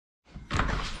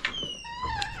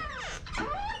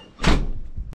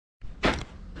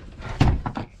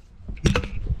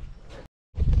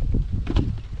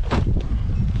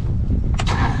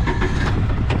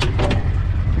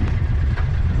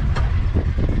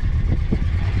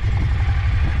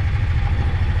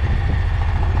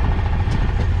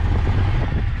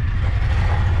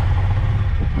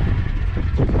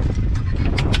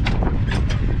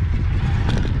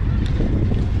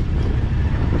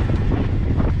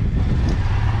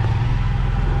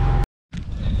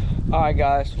Alright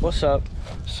guys, what's up?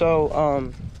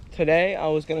 So today I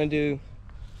was gonna do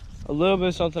a little bit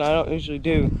of something I don't usually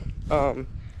do. I'm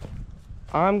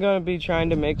gonna be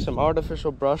trying to make some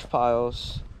artificial brush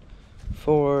piles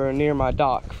for near my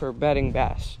dock for bedding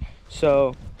bass.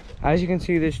 So as you can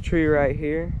see, this tree right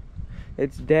here,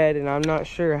 it's dead and I'm not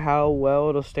sure how well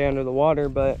it'll stay under the water,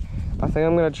 but I think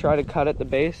I'm gonna try to cut at the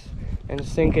base and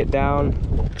sink it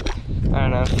down, I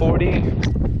don't know,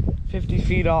 40-50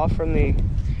 feet off from the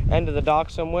end of the dock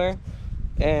somewhere,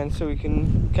 and so we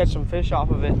can catch some fish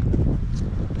off of it.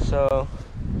 So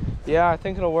yeah, I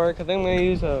think it'll work. I think I'm gonna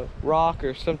use a rock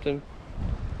or something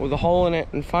with a hole in it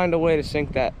and find a way to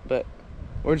sink that, but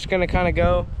we're just gonna kind of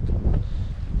go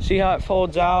see how it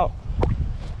folds out.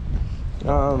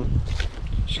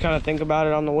 Just kind of think about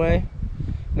it on the way.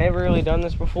 Never really done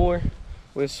this before.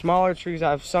 With smaller trees,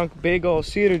 I've sunk big old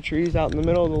cedar trees out in the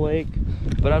middle of the lake,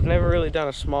 but I've never really done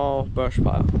a small brush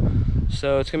pile.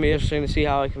 So it's gonna be interesting to see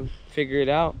how I can figure it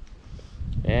out,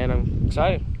 and I'm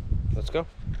excited. Let's go.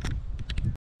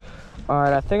 All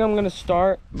right, I think I'm gonna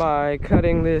start by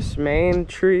cutting this main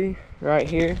tree right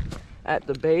here at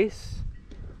the base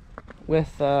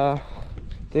with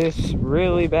this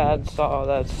really bad saw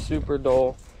that's super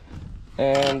dull,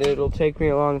 and it'll take me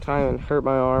a long time and hurt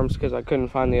my arms because I couldn't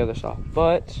find the other saw,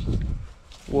 but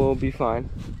we'll be fine.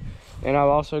 And I've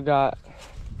also got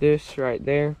this right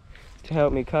there to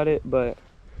help me cut it, but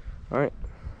all right.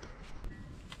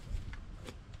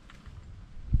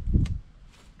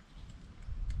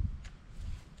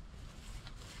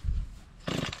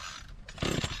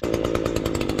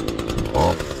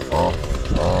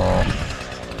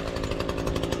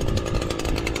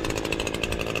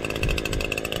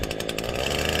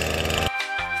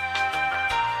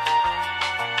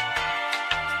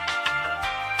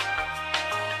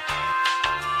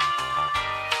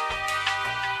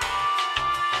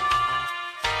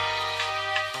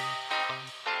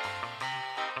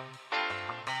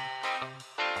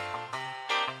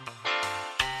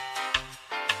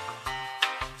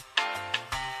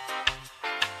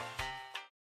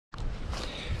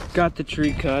 Got the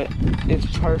tree cut. It's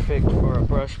perfect for a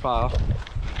brush pile.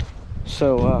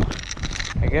 So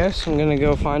I guess I'm gonna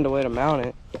go find a way to mount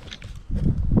it.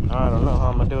 I don't know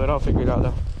how I'm gonna do it. I'll figure it out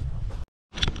though.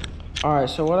 All right,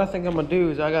 so what I think I'm gonna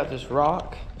do is I got this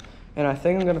rock, and I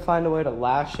think I'm gonna find a way to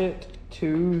lash it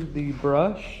to the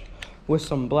brush with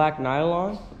some black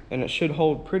nylon, and it should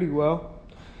hold pretty well.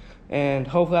 And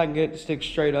hopefully I can get it to stick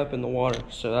straight up in the water.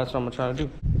 So that's what I'm gonna try to do.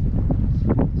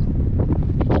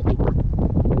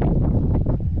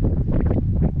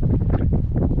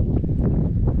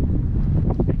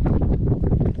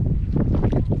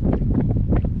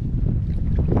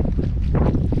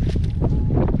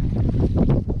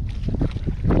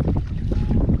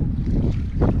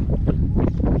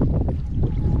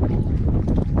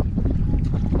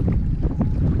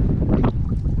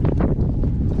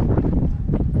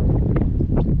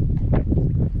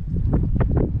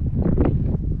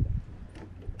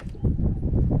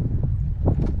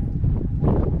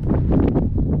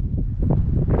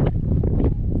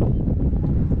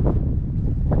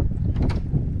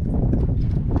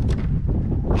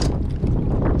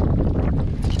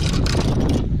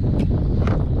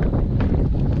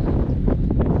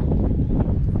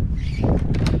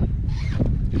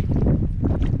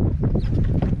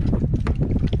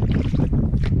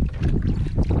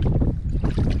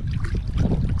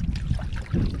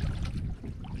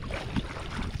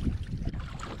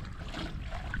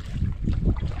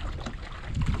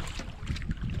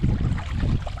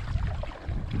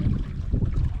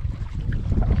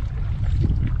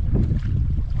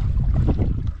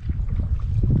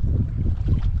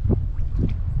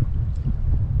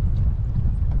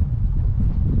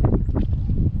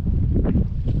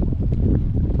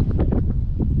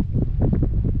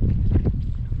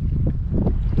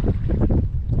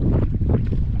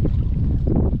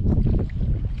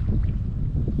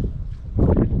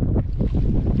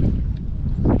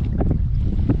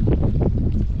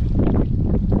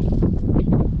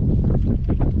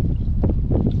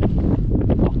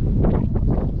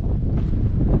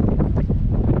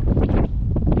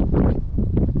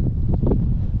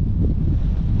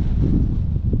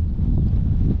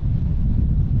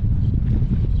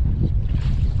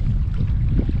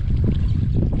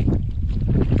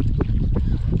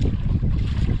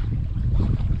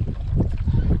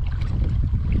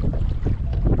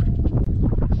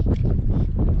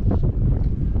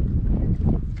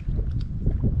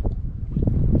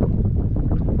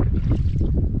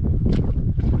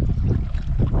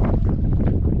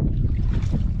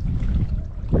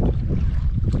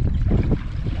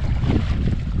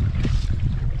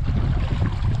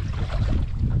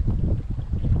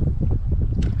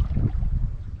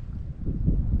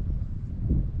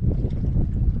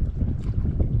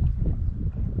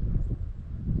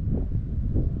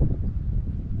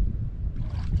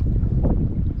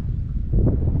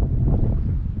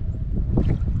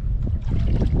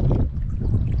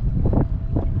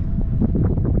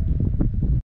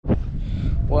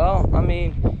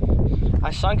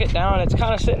 sunk it down. It's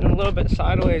kind of sitting a little bit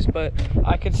sideways, but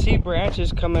I could see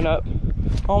branches coming up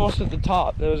almost at the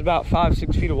top. There was about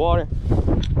 5-6 feet of water.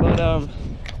 But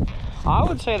I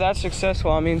would say that's successful.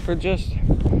 I mean, for just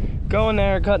going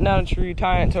there, cutting down a tree,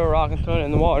 tying it to a rock, and throwing it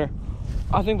in the water,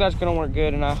 I think that's gonna work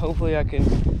good. And hopefully I can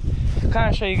kind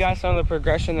of show you guys some of the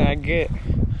progression that I get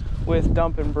with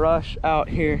dumping brush out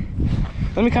here.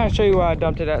 Let me kind of show you where I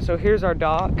dumped it at. So here's our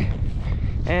dock,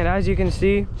 and as you can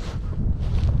see,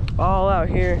 all out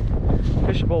here,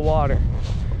 fishable water.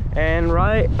 And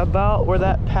right about where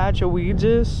that patch of weeds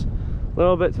is, a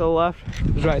little bit to the left,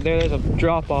 is right there. There's a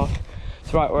drop off.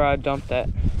 It's right where I dumped that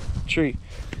tree.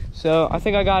 So I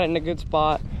think I got it in a good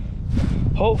spot.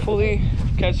 Hopefully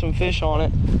catch some fish on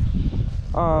it.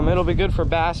 It'll be good for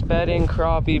bass bedding,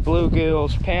 crappie,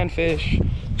 bluegills, panfish.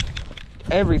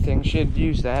 Everything should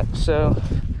use that. So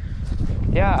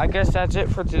yeah, I guess that's it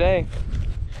for today.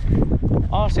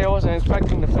 Honestly, I wasn't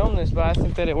expecting to film this, but I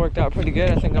think that it worked out pretty good.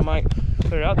 I think I might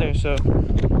put it out there. So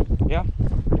yeah,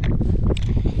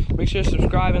 make sure to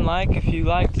subscribe and like if you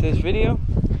liked this video,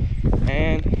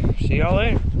 and see y'all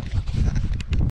later.